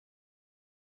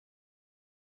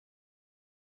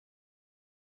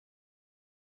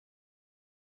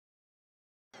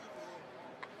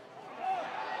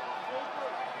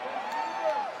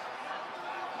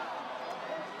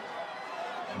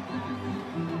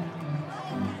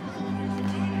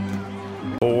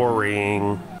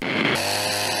Boring.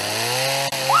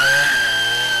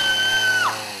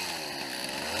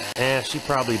 She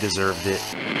probably deserved it.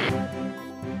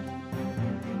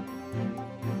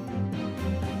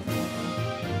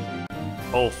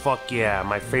 Oh fuck yeah,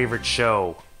 my favorite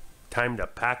show. Time to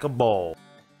pack a bowl.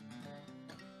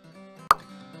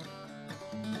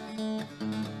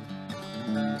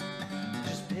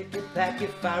 Just pick it back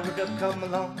if I were to come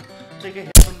along. Take a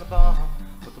hit from the bar.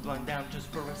 Put the blunt down just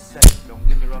for a sec. Don't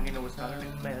get me wrong, you know it's not a new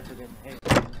method in hey.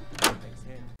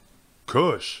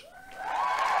 Kush.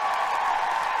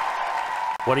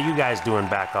 What are you guys doing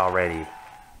back already?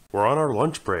 We're on our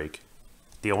lunch break.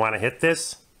 Do you want to hit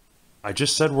this? I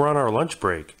just said we're on our lunch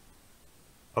break.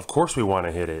 Of course we want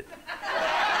to hit it.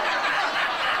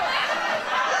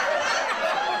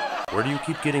 Where do you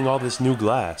keep getting all this new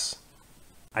glass?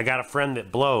 I got a friend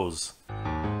that blows.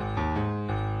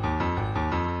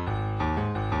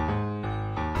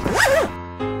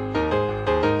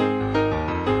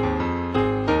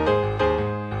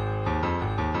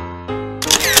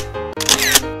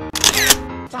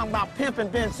 Talking about pimping,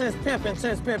 been since pimping,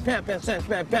 since been pimping, since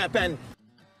been pimping.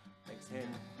 Thanks, Hen.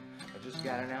 I just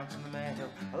got an ounce in the man hill.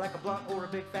 I like a blunt or a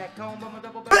big fat comb. I'm a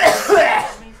double back.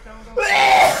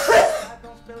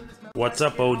 What's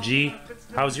up, OG?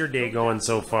 How's your day going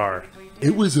so far?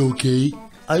 It was okay.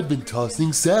 I've been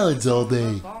tossing salads all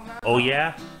day. Oh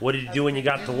yeah? What did you do when you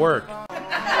got to work?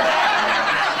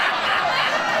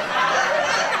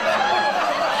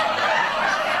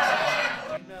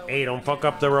 Hey, don't fuck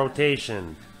up the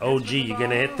rotation. OG, you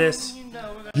gonna hit this?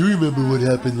 You remember what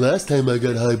happened last time I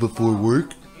got high before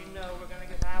work?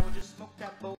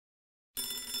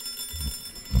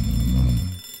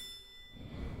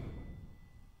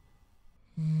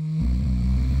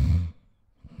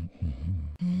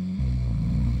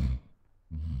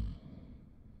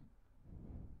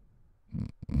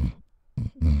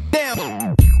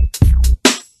 Damn.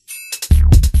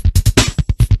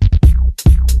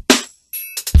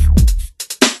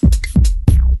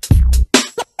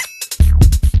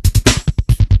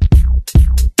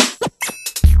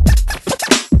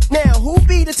 Now, who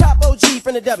be the top OG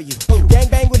from the W? Gang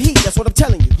bang with heat, that's what I'm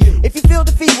telling you. If you feel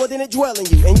defeat, well then it dwell in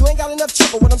you. And you ain't got enough chip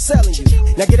for what I'm selling you.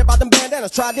 Now get about them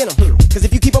bandanas, try denim. Cause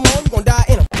if you keep them on, you gon' die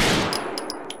in them.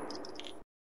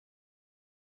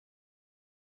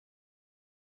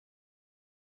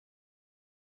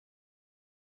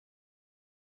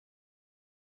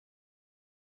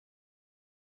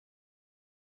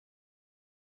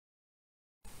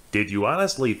 Did you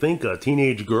honestly think a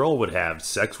teenage girl would have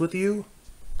sex with you?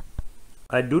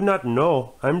 I do not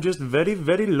know. I'm just very,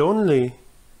 very lonely.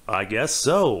 I guess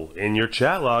so. In your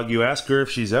chat log, you ask her if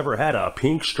she's ever had a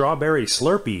pink strawberry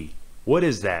Slurpee. What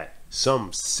is that?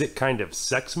 Some sick kind of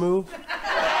sex move?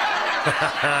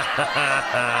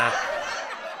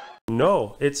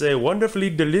 No, it's a wonderfully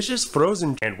delicious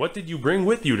frozen. And what did you bring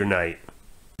with you tonight?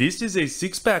 This is a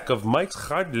 6-pack of Mike's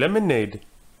Hard Lemonade.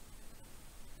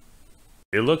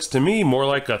 It looks to me more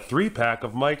like a 3-pack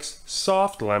of Mike's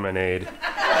Soft Lemonade.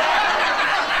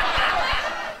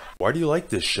 Why do you like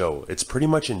this show? It's pretty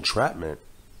much entrapment.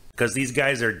 Because these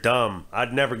guys are dumb.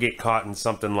 I'd never get caught in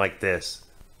something like this.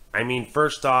 I mean,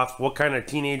 first off, what kind of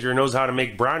teenager knows how to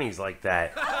make brownies like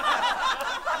that?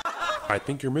 I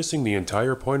think you're missing the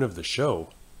entire point of the show.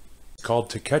 It's called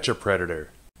To Catch a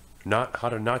Predator, not how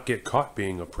to not get caught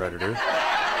being a predator.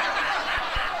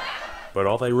 But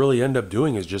all they really end up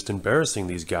doing is just embarrassing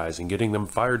these guys and getting them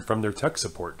fired from their tech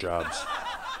support jobs.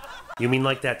 You mean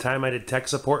like that time I did tech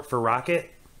support for Rocket?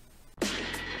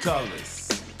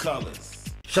 Colors.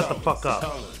 Shut the fuck up.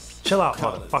 Chill out,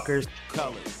 motherfuckers.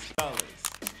 Colors.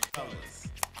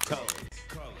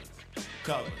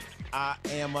 I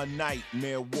am a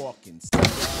nightmare walking.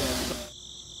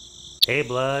 Hey,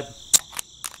 blood.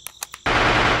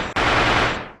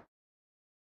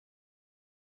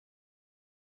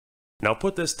 Now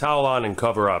put this towel on and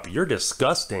cover up. You're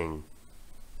disgusting.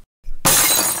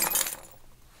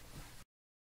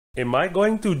 Am I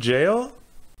going to jail?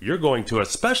 You're going to a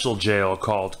special jail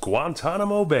called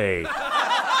Guantanamo Bay.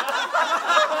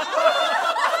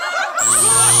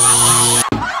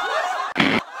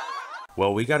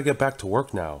 Well, we gotta get back to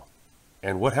work now.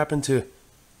 And what happened to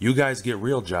you guys get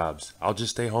real jobs? I'll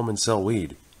just stay home and sell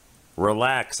weed.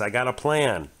 Relax, I got a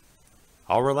plan.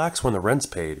 I'll relax when the rent's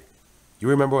paid. You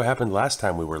remember what happened last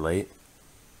time we were late?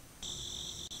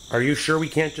 Are you sure we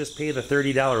can't just pay the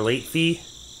 $30 late fee?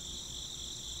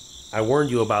 I warned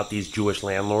you about these Jewish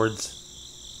landlords.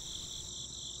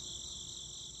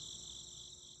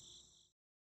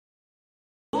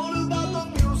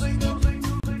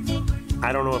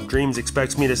 I don't know if Dreams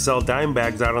expects me to sell dime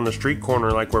bags out on the street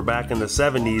corner like we're back in the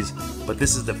 70s, but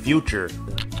this is the future.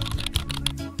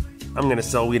 I'm gonna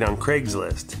sell weed on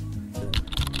Craigslist.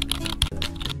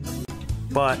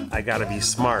 But I gotta be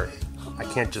smart. I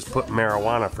can't just put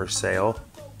marijuana for sale.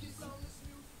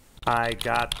 I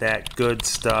got that good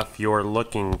stuff you're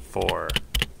looking for.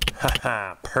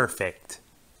 Haha, perfect.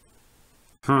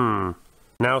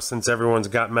 Now since everyone's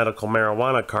got medical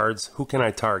marijuana cards, who can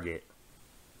I target?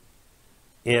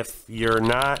 If you're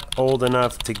not old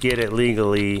enough to get it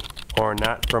legally or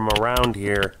not from around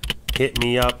here, hit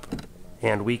me up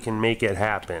and we can make it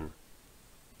happen.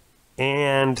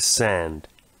 And send.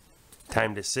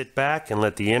 Time to sit back and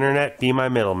let the internet be my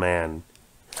middleman.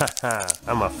 Haha,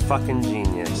 I'm a fucking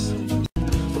genius.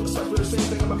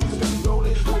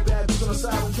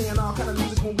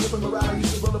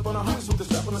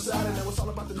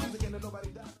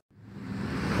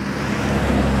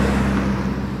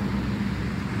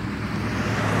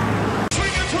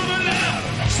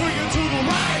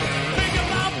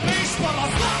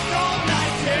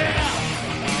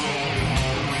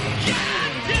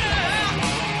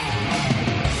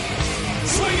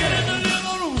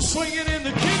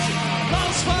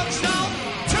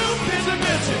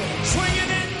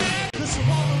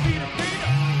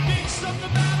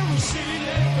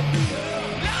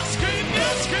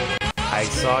 I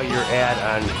saw your ad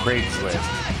on Craigslist.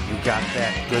 You got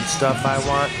that good stuff I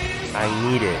want? I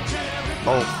need it.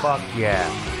 Oh fuck yeah.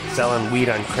 Selling weed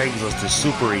on Craigslist is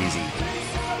super easy.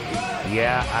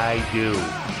 Yeah, I do.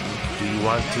 Do you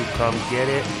want to come get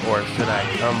it, or should I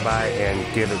come by and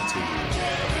give it to you?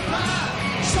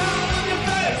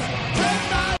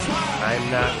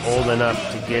 I'm not old enough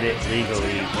to get it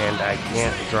legally, and I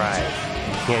can't drive.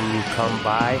 Can you come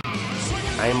by?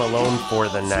 I'm alone for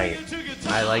the night.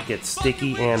 I like it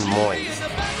sticky and moist.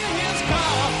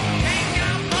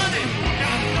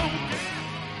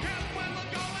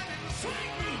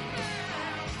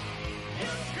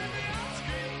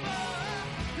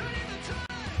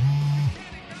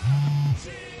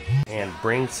 And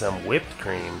bring some whipped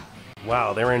cream.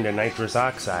 Wow, they're into nitrous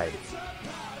oxide.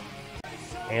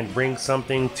 And bring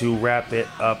something to wrap it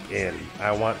up in.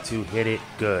 I want to hit it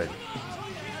good.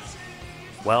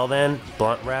 Well then,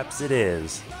 blunt wraps it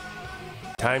is.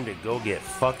 Time to go get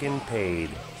fucking paid.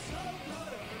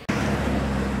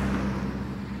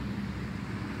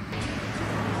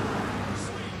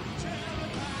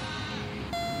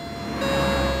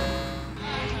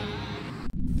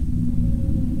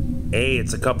 Hey,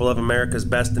 it's a couple of America's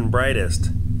best and brightest.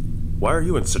 Why are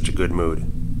you in such a good mood?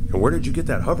 And where did you get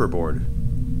that hoverboard?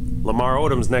 Lamar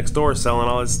Odom's next door selling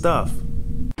all his stuff.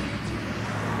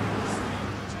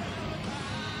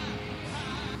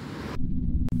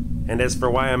 And as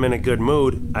for why I'm in a good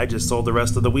mood, I just sold the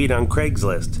rest of the weed on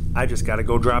Craigslist. I just gotta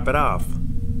go drop it off.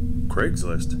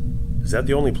 Craigslist? Is that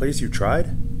the only place you tried?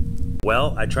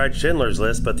 Well, I tried Schindler's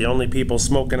List, but the only people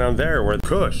smoking on there were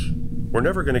Kush. We're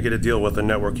never gonna get a deal with the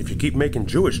network if you keep making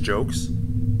Jewish jokes.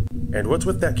 And what's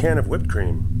with that can of whipped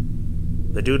cream?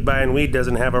 The dude buying weed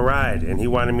doesn't have a ride, and he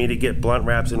wanted me to get blunt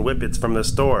wraps and whippets from the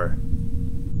store.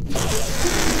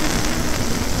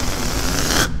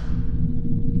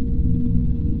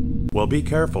 Well, be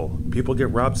careful. People get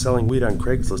robbed selling weed on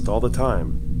Craigslist all the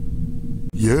time.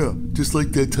 Yeah, just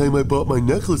like that time I bought my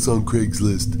necklace on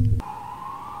Craigslist.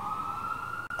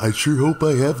 I sure hope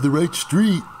I have the right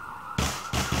street.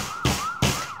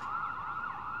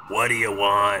 What do you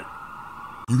want?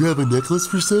 You have a necklace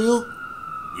for sale?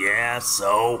 Yeah,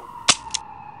 so?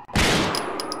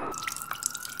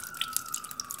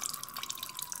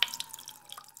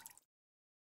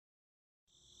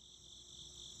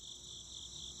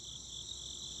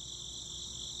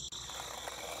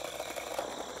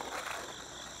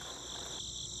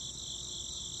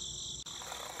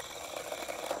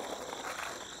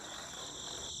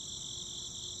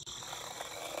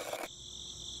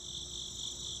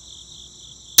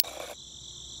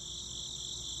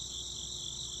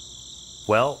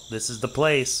 Well, this is the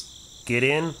place. Get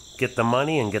in, get the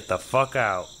money, and get the fuck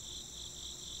out.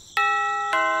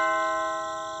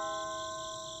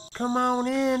 Come on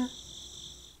in.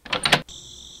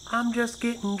 I'm just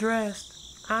getting dressed.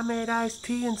 I made iced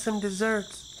tea and some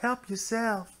desserts. Help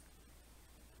yourself.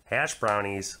 Hash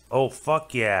brownies? Oh,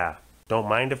 fuck yeah. Don't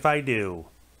mind if I do.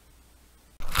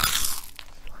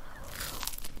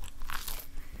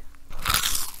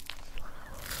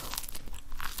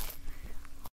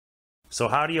 So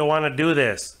how do you want to do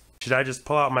this? Should I just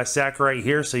pull out my sack right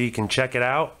here so you can check it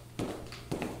out?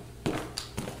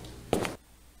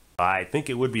 I think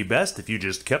it would be best if you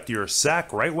just kept your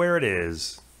sack right where it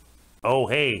is. Oh,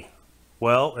 hey.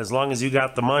 Well, as long as you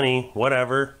got the money,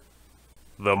 whatever.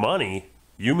 The money?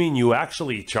 You mean you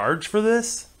actually charge for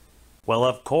this? Well,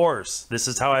 of course. This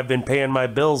is how I've been paying my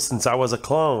bills since I was a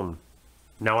clone.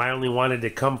 Now, I only wanted to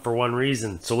come for one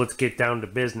reason, so let's get down to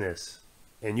business.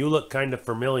 And you look kind of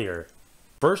familiar.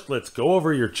 First, let's go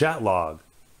over your chat log.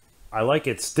 I like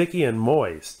it sticky and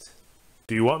moist.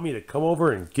 Do you want me to come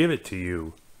over and give it to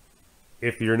you?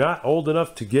 If you're not old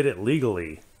enough to get it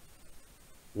legally.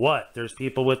 What? There's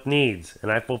people with needs,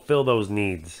 and I fulfill those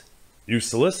needs. You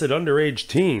solicit underage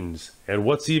teens, and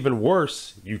what's even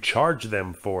worse, you charge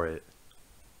them for it.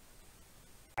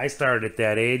 I started at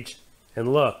that age,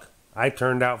 and look, I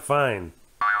turned out fine.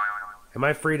 Am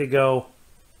I free to go?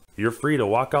 You're free to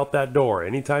walk out that door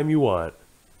anytime you want.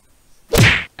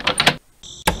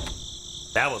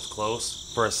 That was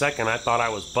close. For a second, I thought I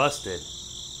was busted.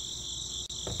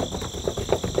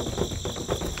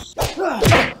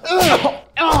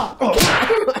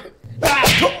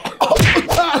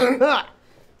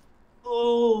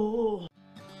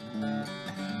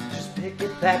 Just pick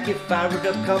it back, get fired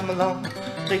up, come along.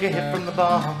 Take a hit from the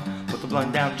bomb. Put the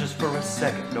blunt down just for a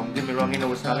second. Don't get me wrong, you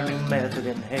know it's not a new method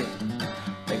in hell.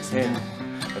 Thanks hell,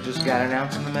 I just got an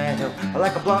ounce in the mail. I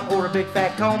like a blunt or a big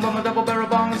fat cone, but my double barrel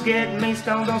bong is getting me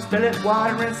stoned. Don't spill it,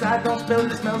 water inside, don't spill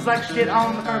it. It smells like shit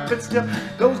on the carpet still.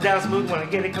 Goes down smooth when I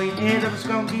get it clean. Head of a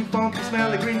skunky, funky,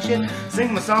 smell of green shit.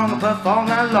 Sing my song and puff all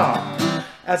night long.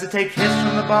 As I take hits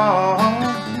from the bong,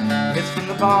 hits from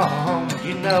the bong,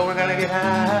 you know we're gonna get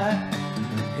high.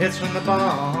 Hits from the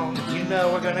bong, you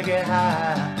know we're gonna get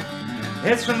high.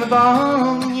 Hits from the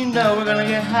bong, you know we're gonna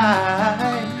get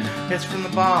high. Hits from the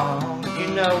bong, you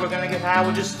know we're gonna get high.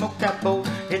 We'll just smoke that bowl,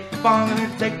 hit the bong, and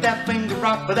then take that finger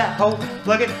off of that hole.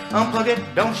 Plug it, unplug it,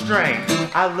 don't strain.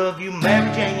 I love you,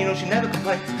 Mary Jane, you know she never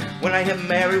complains. When I hit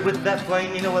Mary with that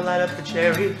flame, you know I light up the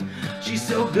cherry. She's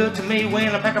so good to me when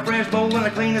I pack a fresh bowl and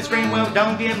I clean the screen. Well,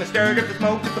 don't get me stirred up the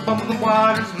smoke with the bubbles and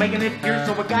waters, making it pure.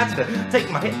 So I got to take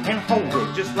my hit and hold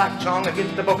it, just like Chong. I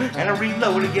get the bow and I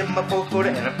reload it, give my 4-footer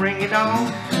and I bring it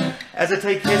on. As I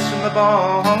take hits from the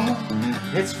bong,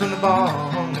 hits from the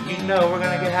bong, you know we're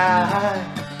gonna get high.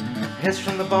 Hits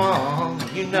from the bong,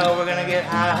 you know we're gonna get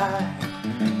high.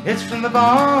 Hits from the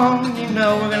bong, you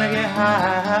know we're gonna get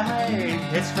high.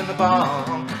 Hits from the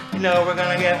bong, you know we're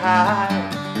gonna get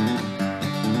high.